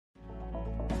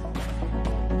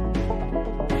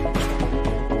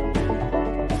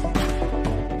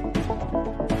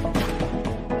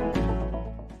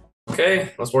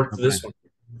Okay, let's work through Okay. this one.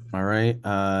 All right.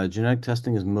 Genetic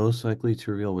testing is most likely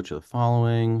to reveal which of the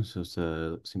following. So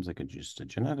seems like just a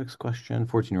genetics question.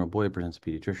 14-year-old boy presents a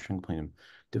pediatrician complaining of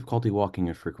difficulty walking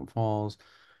and frequent falls.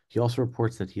 He also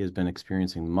reports that he has been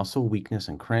experiencing muscle weakness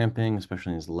and cramping,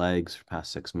 especially in his legs, for the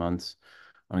past 6 months.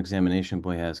 On examination,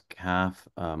 boy has calf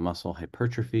muscle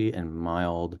hypertrophy and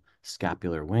mild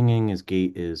scapular winging. His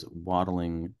gait is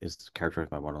characterized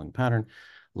by waddling pattern.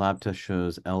 Lab test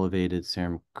shows elevated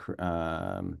serum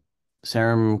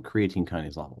creatine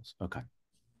kinase levels. Okay.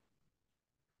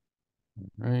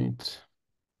 Right.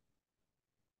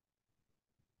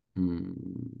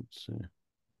 Let's see.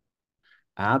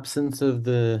 Absence of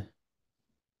the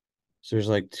So there's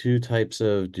like two types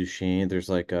of Duchenne. There's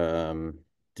like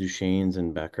Duchenne's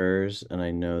and Becker's, and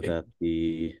I know Okay. that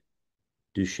the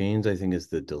Duchenne's I think is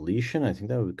the deletion. I think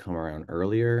that would come around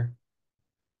earlier.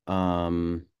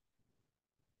 Um,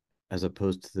 as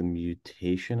opposed to the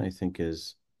mutation, I think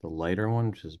is the lighter one,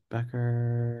 which is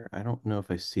Becker. I don't know if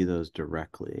I see those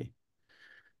directly.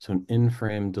 So an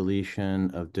in-frame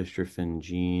deletion of dystrophin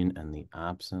gene and the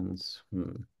absence.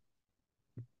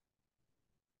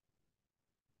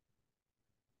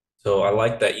 So I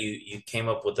like that you came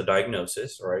up with the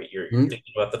diagnosis, right? You're Hmm.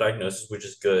 thinking about the diagnosis, which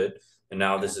is good. And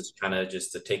now this is kind of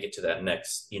just to take it to that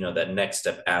next, that next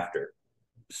step after.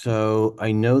 So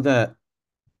I know that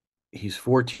he's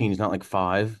 14, he's not like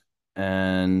 5,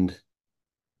 and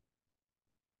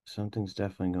something's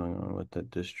definitely going on with the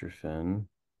dystrophin.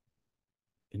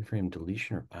 In-frame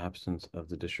deletion or absence of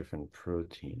the dystrophin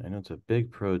protein. I know it's a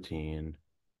big protein.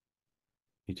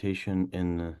 Mutation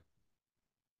in the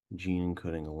gene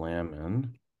encoding lamin.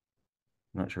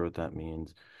 I'm not sure what that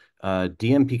means.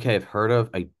 DMPK I've heard of.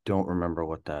 I don't remember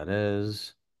what that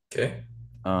is. Okay.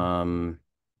 Um,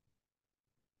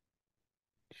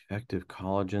 Effective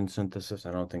collagen synthesis.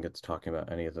 I don't think it's talking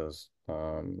about any of those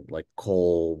like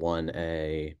col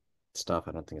 1A stuff.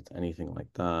 I don't think it's anything like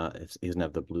that. He doesn't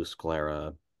have the blue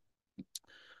sclera,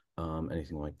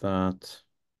 anything like that.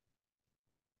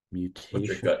 What's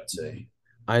your Mutation. gut say?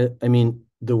 I mean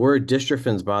the word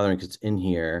dystrophin's bothering because it's in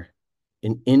here.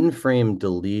 An in-frame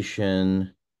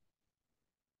deletion.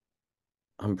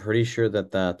 I'm pretty sure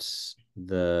that that's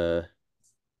the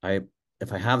I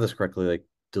if I have this correctly, like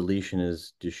deletion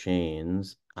is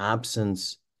Duchenne's.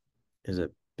 Absence is a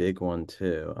big one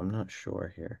too. I'm not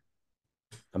sure here.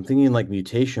 I'm thinking like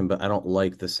mutation, but I don't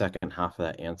like the second half of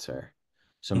that answer.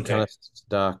 So I'm kind Okay. of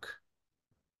stuck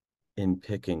in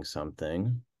picking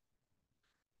something.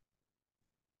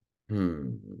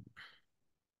 Hmm.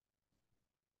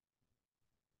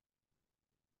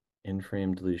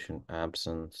 In-frame deletion,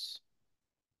 absence.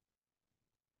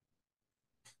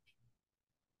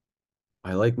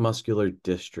 I like muscular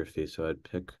dystrophy, so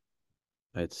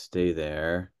I'd stay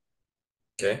there.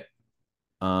 Okay.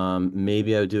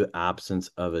 Maybe I would do absence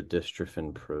of a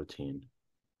dystrophin protein.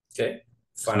 Okay.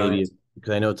 So Final maybe answer.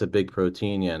 because I know it's a big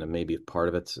protein, yeah, and maybe part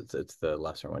of it's the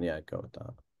lesser one. Yeah, I'd go with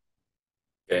that.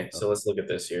 Okay, Oh, so let's look at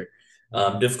this here.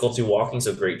 Difficulty walking,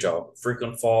 so great job.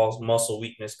 Frequent falls, muscle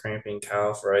weakness, cramping,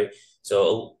 calf, right?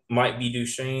 So might be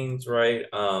Duchenne's, right?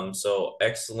 So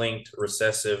X-linked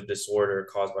recessive disorder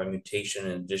caused by mutation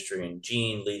in dystrophin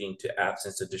gene, leading to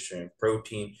absence of dystrophin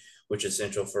protein, which is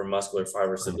essential for muscular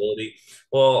fiber wow. stability.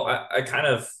 Well, I kind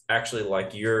of actually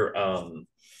like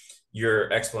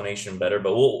your explanation better,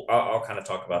 but I'll kind of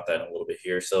talk about that in a little bit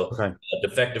here. So, Okay.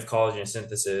 defective collagen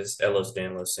synthesis,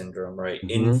 Ehlers-Danlos syndrome, right?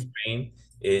 In Hmm. frame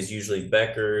is usually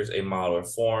Becker's, a milder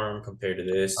form compared to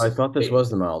I this. thought this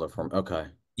was the milder form. Okay.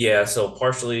 Yeah, so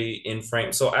partially in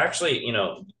frame. So actually,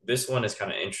 this one is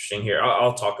kind of interesting here.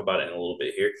 I'll talk about it in a little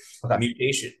bit here. Okay.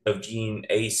 Mutation of gene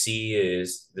AC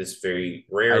is this very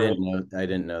rare one. I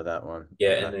didn't know that one. Yeah,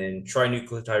 Okay. and then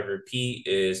trinucleotide repeat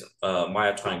is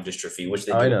myotonic dystrophy, which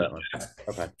they Oh, I do know that one. ask.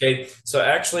 Okay. Okay, so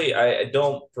actually, I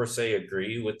don't per se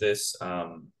agree with this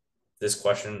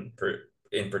question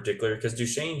in particular because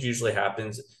Duchenne's usually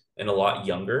happens in a lot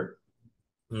younger.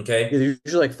 Okay, Yeah, they're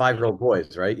usually like 5-year-old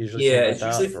boys, right? Usually yeah, something like it's that,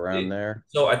 usually like around there.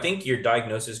 so. I think your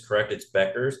diagnosis is correct. It's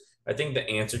Becker's. I think the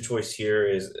answer choice here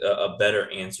is a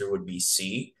better answer would be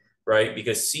C, right?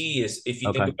 Because C is if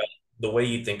you think Okay. about the way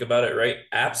you think about it, right?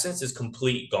 Absence is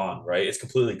complete gone, right? It's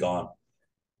completely gone.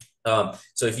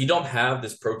 So if you don't have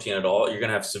this protein at all, you're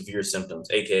gonna have severe symptoms,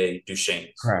 aka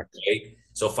Duchenne's, Correct. right?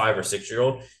 So 5 or 6 year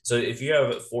old. So if you have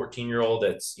a 14 year old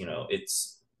that's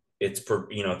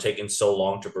taking so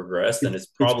long to progress, then it's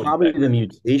It's probably probably the Becker.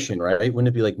 mutation, right? Wouldn't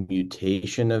it be like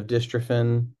mutation of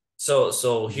dystrophin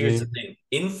So here's the gene? thing: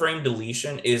 in-frame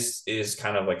deletion is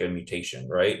kind of like a mutation,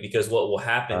 right? Because what will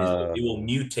happen is it will Uh,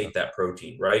 mutate that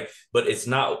protein, right? But it's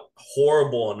not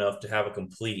horrible enough to have a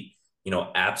complete.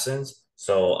 absence.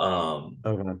 So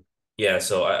Okay. yeah,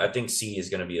 so I think C is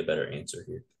going to be a better answer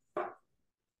here.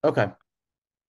 Okay.